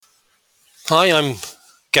Hi, I'm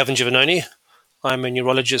Gavin Giovannoni. I'm a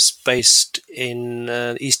neurologist based in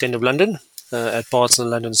the East End of London at Barts and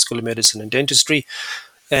London School of Medicine and Dentistry.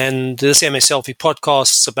 And this MS Selfie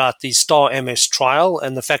podcast is about the STAR MS trial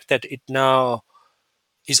and the fact that it now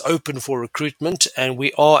is open for recruitment, and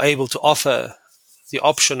we are able to offer the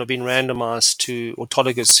option of being randomized to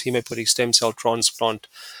autologous hematopoietic stem cell transplant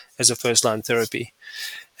as a first-line therapy.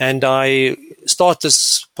 And I start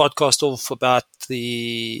this podcast off about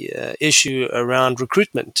the issue around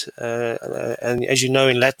recruitment. And as you know,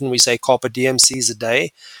 in Latin, we say carpe diem, seize the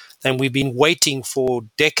day. And we've been waiting for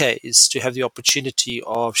decades to have the opportunity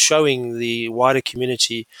of showing the wider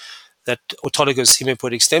community that autologous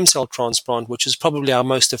hematopoietic stem cell transplant, which is probably our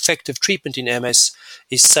most effective treatment in MS,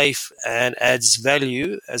 is safe and adds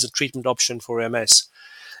value as a treatment option for MS.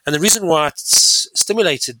 And the reason why it's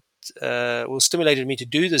stimulated me to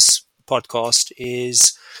do this podcast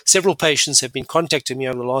is several patients have been contacting me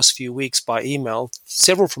over the last few weeks by email,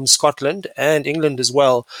 several from Scotland and England as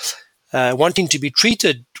well, wanting to be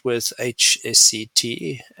treated with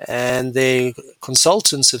AHSCT, and their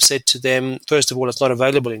consultants have said to them, first of all, it's not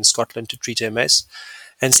available in Scotland to treat MS.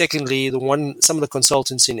 And secondly, some of the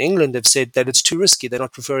consultants in England have said that it's too risky. They're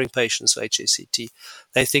not referring patients for HSCT.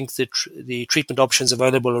 They think that the treatment options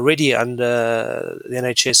available already under the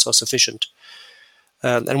NHS are sufficient.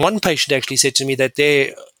 And one patient actually said to me that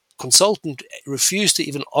their consultant refused to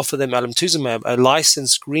even offer them alemtuzumab, a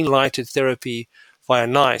licensed green-lighted therapy via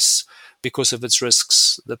NICE, because of its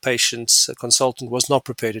risks. The patient's consultant was not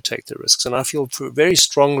prepared to take the risks. And I feel very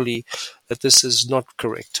strongly that this is not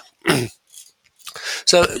correct.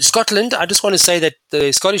 So Scotland, I just want to say that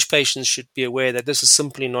the Scottish patients should be aware that this is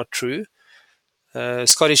simply not true.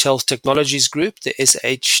 Scottish Health Technologies Group, the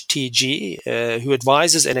SHTG, who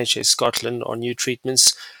advises NHS Scotland on new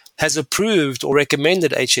treatments, has approved or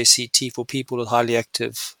recommended HSCT for people with highly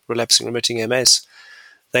active relapsing remitting MS.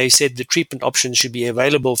 They said the treatment options should be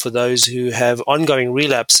available for those who have ongoing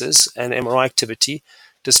relapses and MRI activity,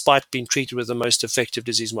 despite being treated with the most effective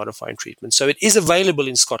disease-modifying treatment. So it is available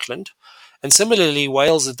in Scotland. And similarly,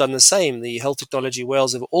 Wales have done the same. The Health Technology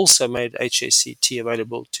Wales have also made HSCT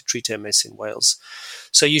available to treat MS in Wales.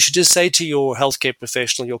 So you should just say to your healthcare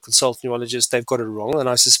professional, your consultant neurologist, they've got it wrong. And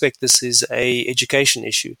I suspect this is an education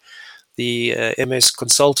issue. The MS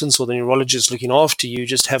consultants or the neurologists looking after you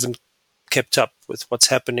just haven't kept up with what's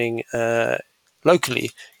happening locally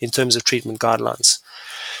in terms of treatment guidelines.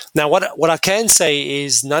 Now, what I can say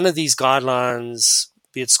is none of these guidelines,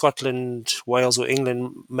 be it Scotland, Wales, or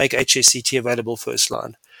England, make HSCT available first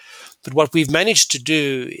line. But what we've managed to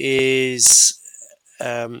do is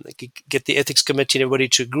get the ethics committee and everybody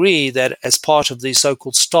to agree that as part of the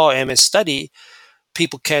so-called STAR MS study,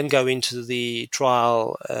 people can go into the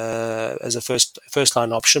trial as a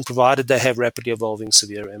first-line option, provided they have rapidly evolving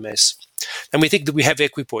severe MS. And we think that we have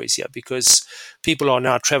equipoise here because people are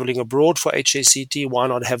now traveling abroad for HSCT. Why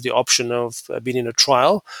not have the option of being in a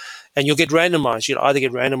trial? And you'll get randomized. You'll either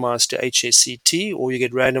get randomized to HSCT or you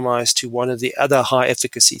get randomized to one of the other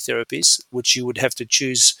high-efficacy therapies, which you would have to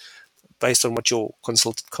choose based on what your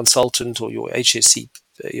consultant or your HSC,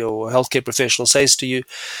 your healthcare professional says to you.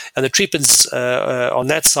 And the treatments on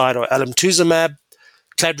that side are alemtuzumab,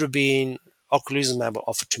 cladribine, ocrelizumab, or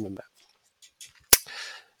ofatumumab.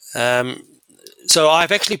 So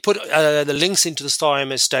I've actually put the links into the STAR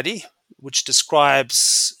MS study, which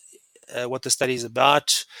describes what the study is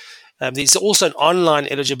about. There's also an online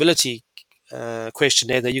eligibility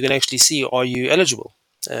questionnaire that you can actually see, are you eligible?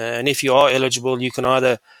 And if you are eligible, you can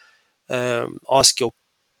either ask your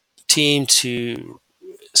team to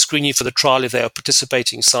screen you for the trial if they are a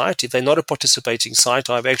participating site. If they're not a participating site,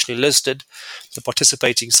 I've actually listed the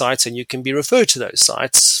participating sites, and you can be referred to those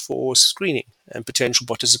sites for screening and potential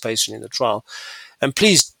participation in the trial. And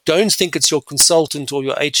please don't think it's your consultant or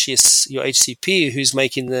your HCP who's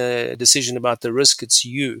making the decision about the risk. It's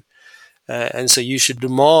you. And so you should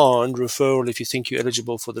demand referral if you think you're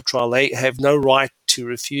eligible for the trial. They have no right to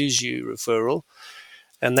refuse you referral.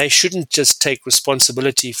 And they shouldn't just take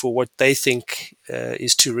responsibility for what they think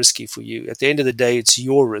is too risky for you. At the end of the day, it's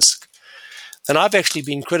your risk. And I've actually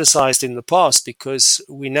been criticized in the past because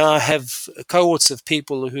we now have cohorts of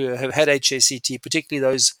people who have had HSCT, particularly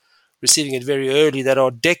those receiving it very early, that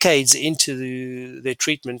are decades into their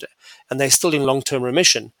treatment and they're still in long-term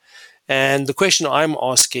remission. And the question I'm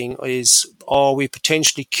asking is, are we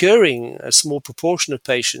potentially curing a small proportion of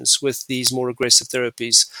patients with these more aggressive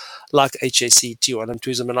therapies like HSCT or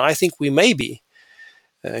alemtuzumab? And I think we may be.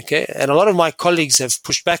 Okay, and a lot of my colleagues have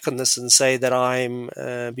pushed back on this and say that I'm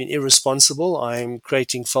being irresponsible. I'm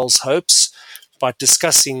creating false hopes by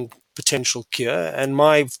discussing potential cure. And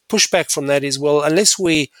my pushback from that is, well, unless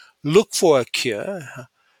we look for a cure,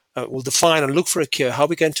 will define and look for a cure, how are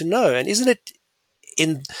we going to know? And isn't it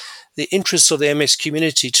in the interests of the MS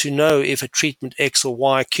community to know if a treatment X or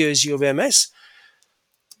Y cures you of MS?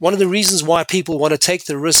 One of the reasons why people want to take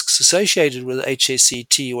the risks associated with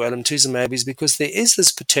AHSCT or alemtuzumab is because there is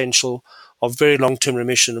this potential of very long-term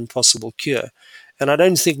remission and possible cure. And I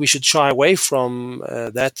don't think we should shy away from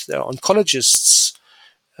that. Oncologists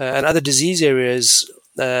and other disease areas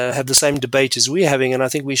have the same debate as we're having, and I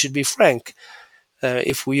think we should be frank.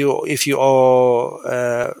 If you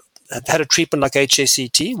are have had a treatment like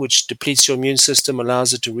HSCT, which depletes your immune system,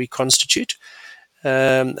 allows it to reconstitute,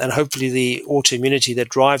 and hopefully the autoimmunity that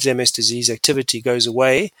drives MS disease activity goes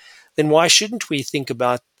away, then why shouldn't we think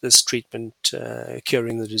about this treatment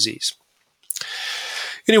curing the disease?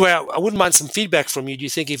 Anyway, I wouldn't mind some feedback from you. Do you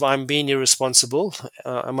think if I'm being irresponsible,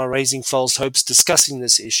 am I raising false hopes discussing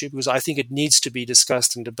this issue? Because I think it needs to be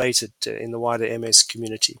discussed and debated in the wider MS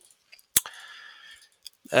community.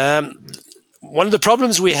 One of the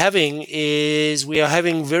problems we're having is we are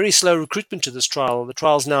having very slow recruitment to this trial. The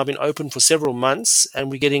trial's now been open for several months,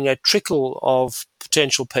 and we're getting a trickle of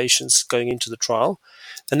potential patients going into the trial.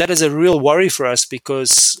 And that is a real worry for us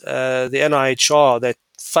because the NIHR that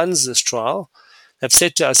funds this trial have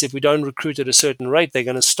said to us if we don't recruit at a certain rate, they're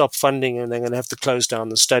going to stop funding and they're going to have to close down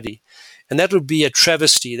the study. And that would be a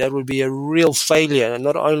travesty. That would be a real failure,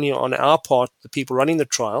 not only on our part, the people running the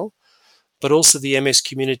trial, but also the MS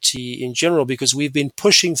community in general, because we've been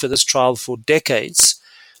pushing for this trial for decades.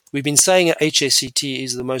 We've been saying that HSCT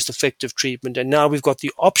is the most effective treatment, and now we've got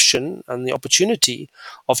the option and the opportunity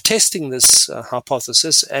of testing this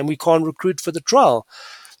hypothesis, and we can't recruit for the trial.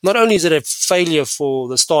 Not only is it a failure for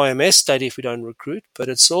the STAR-MS study if we don't recruit, but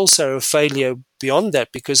it's also a failure beyond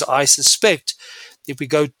that, because I suspect if we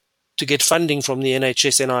go to get funding from the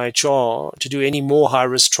NHS NIHR to do any more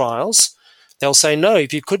high-risk trials, they'll say, no,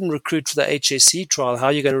 if you couldn't recruit for the HSC trial, how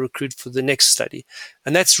are you going to recruit for the next study?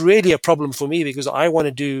 And that's really a problem for me because I want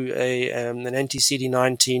to do an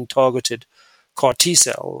anti-CD19 targeted CAR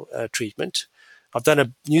T-cell treatment. I've done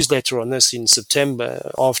a newsletter on this in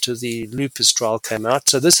September after the lupus trial came out.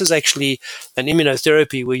 So this is actually an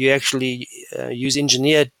immunotherapy where you actually use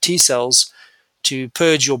engineered T-cells to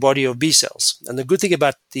purge your body of B cells. And the good thing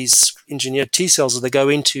about these engineered T-cells is they go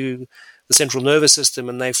into the central nervous system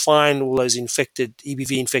and they find all those infected,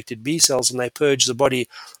 EBV-infected B cells, and they purge the body,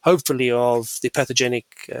 hopefully, of the pathogenic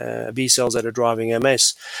B cells that are driving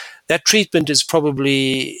MS. That treatment is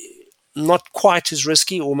probably not quite as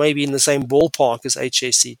risky or maybe in the same ballpark as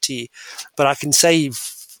HSCT, but I can say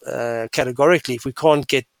categorically, if we can't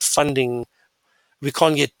get funding, we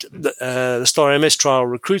can't get the STAR-MS trial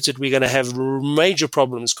recruited, we're going to have major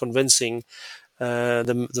problems convincing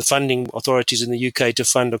the funding authorities in the UK to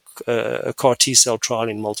fund a CAR T-cell trial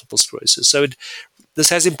in multiple sclerosis. So this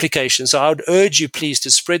has implications. So I would urge you, please,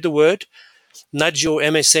 to spread the word, nudge your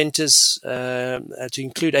MS centres to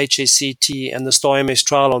include HSCT and the STAR-MS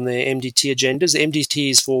trial on their MDT agendas. The MDT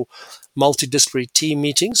is for multidisciplinary team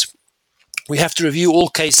meetings. We have to review all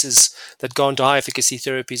cases that go into high-efficacy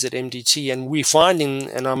therapies at MDT, and we're finding,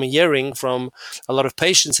 and I'm hearing from a lot of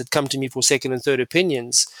patients that come to me for second and third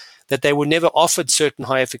opinions, that they were never offered certain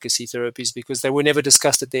high-efficacy therapies because they were never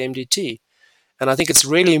discussed at the MDT. And I think it's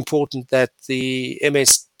really important that the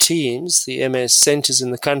MS teams, the MS centres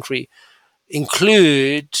in the country,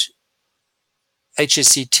 include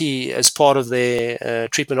HSCT as part of their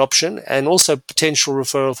treatment option, and also potential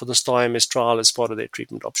referral for the STAR-MS trial as part of their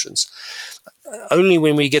treatment options. Only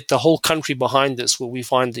when we get the whole country behind this will we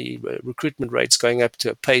find the recruitment rates going up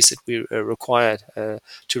to a pace that we are required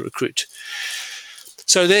to recruit.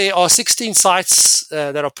 So there are 16 sites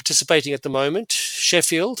that are participating at the moment.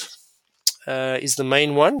 Sheffield is the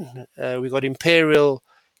main one. We've got Imperial,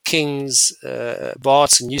 King's,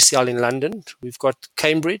 Barts and UCL in London. We've got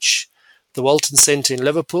Cambridge, the Walton Centre in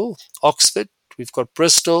Liverpool, Oxford. We've got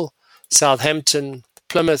Bristol, Southampton,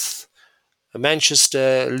 Plymouth,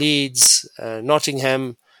 Manchester, Leeds,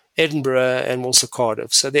 Nottingham, Edinburgh, and also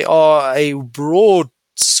Cardiff. So there are a broad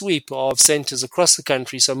sweep of centres across the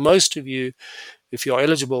country. So most of you, if you are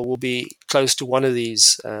eligible, will be close to one of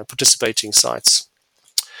these participating sites.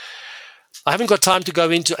 I haven't got time to go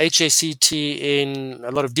into HSCT in a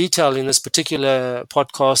lot of detail in this particular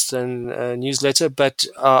podcast and newsletter, but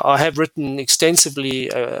I have written extensively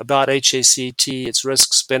about HSCT, its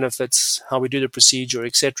risks, benefits, how we do the procedure,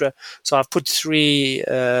 etc. So I've put 3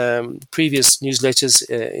 previous newsletters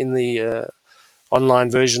in the online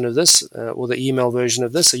version of this or the email version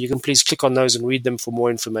of this, so you can please click on those and read them for more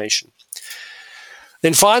information.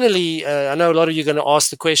 Then finally, I know a lot of you are going to ask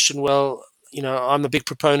the question, well, I'm a big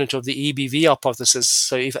proponent of the EBV hypothesis.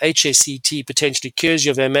 So if AHSCT potentially cures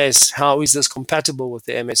you of MS, how is this compatible with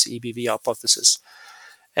the MS EBV hypothesis?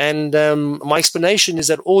 And my explanation is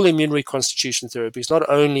that all immune reconstitution therapies, not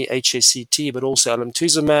only AHSCT, but also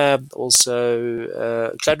alemtuzumab,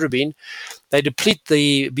 also cladribine, they deplete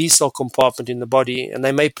the B cell compartment in the body, and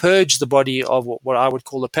they may purge the body of what I would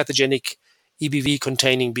call the pathogenic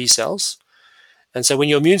EBV-containing B cells. And so when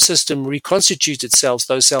your immune system reconstitutes itself,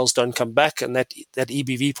 those cells don't come back, and that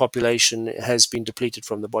EBV population has been depleted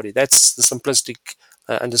from the body. That's the simplistic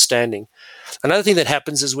understanding. Another thing that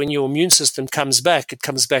happens is when your immune system comes back, it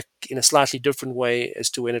comes back in a slightly different way as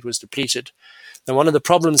to when it was depleted. And one of the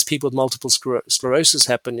problems people with multiple sclerosis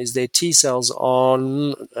happen is their T cells are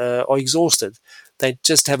exhausted. They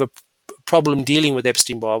just have a problem dealing with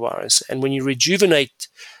Epstein-Barr virus. And when you rejuvenate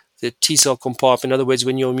the T cell compartment, in other words,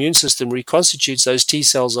 when your immune system reconstitutes, those T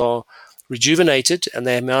cells are rejuvenated and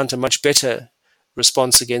they mount a much better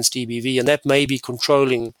response against EBV, and that may be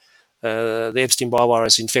controlling the Epstein-Barr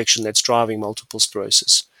virus infection that's driving multiple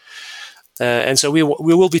sclerosis. And so we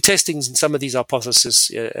will be testing some of these hypotheses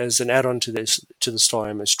as an add-on to the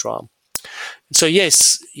STAR-MS trial. So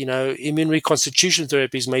yes, immune reconstitution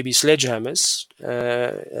therapies may be sledgehammers,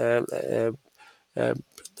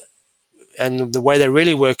 and the way they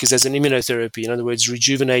really work is as an immunotherapy. In other words,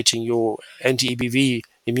 rejuvenating your anti-EBV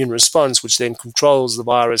immune response, which then controls the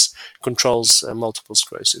virus, controls multiple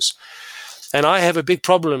sclerosis. And I have a big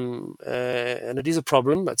problem, and it is a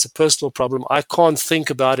problem. It's a personal problem. I can't think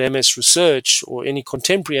about MS research or any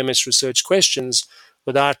contemporary MS research questions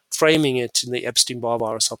without framing it in the Epstein-Barr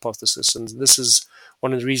virus hypothesis. And this is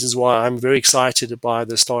one of the reasons why I'm very excited by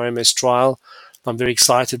the STAR-MS trial. I'm very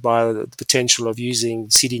excited by the potential of using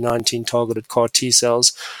CD19 targeted CAR T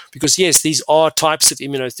cells, because yes, these are types of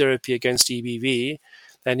immunotherapy against EBV.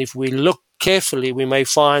 And if we look carefully, we may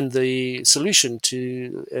find the solution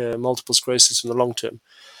to multiple sclerosis in the long term.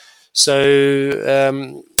 So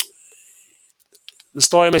the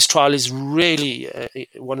STAR-MS trial is really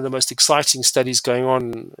one of the most exciting studies going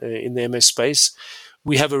on in the MS space.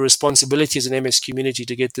 We have a responsibility as an MS community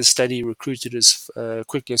to get this study recruited as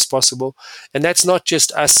quickly as possible. And that's not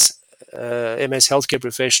just us MS healthcare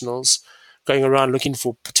professionals going around looking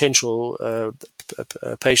for potential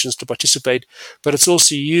patients to participate, but it's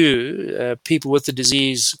also you, people with the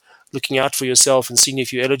disease, looking out for yourself and seeing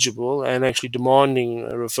if you're eligible and actually demanding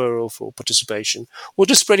a referral for participation, or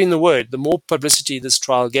just spreading the word. The more publicity this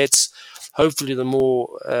trial gets, hopefully the more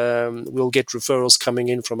we'll get referrals coming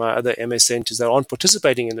in from our other MS centers that aren't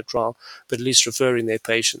participating in the trial, but at least referring their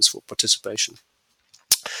patients for participation.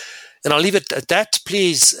 And I'll leave it at that.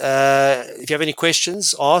 Please, if you have any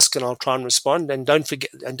questions, ask, and I'll try and respond. And don't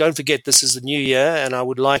forget, this is the new year, and I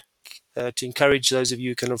would like to encourage those of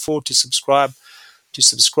you who can afford to subscribe.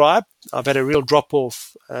 I've had a real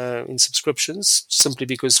drop-off in subscriptions, simply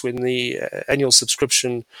because when the annual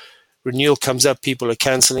subscription renewal comes up, people are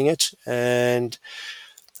cancelling it, and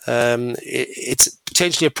it's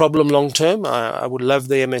potentially a problem long-term. I would love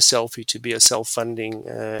the MS Selfie to be a self-funding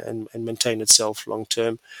and maintain itself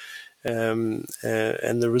long-term. And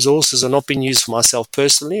the resources are not being used for myself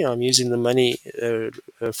personally. I'm using the money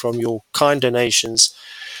from your kind donations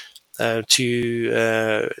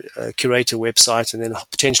to curate a website and then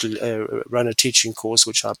potentially run a teaching course,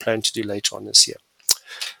 which I plan to do later on this year.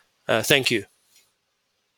 Thank you.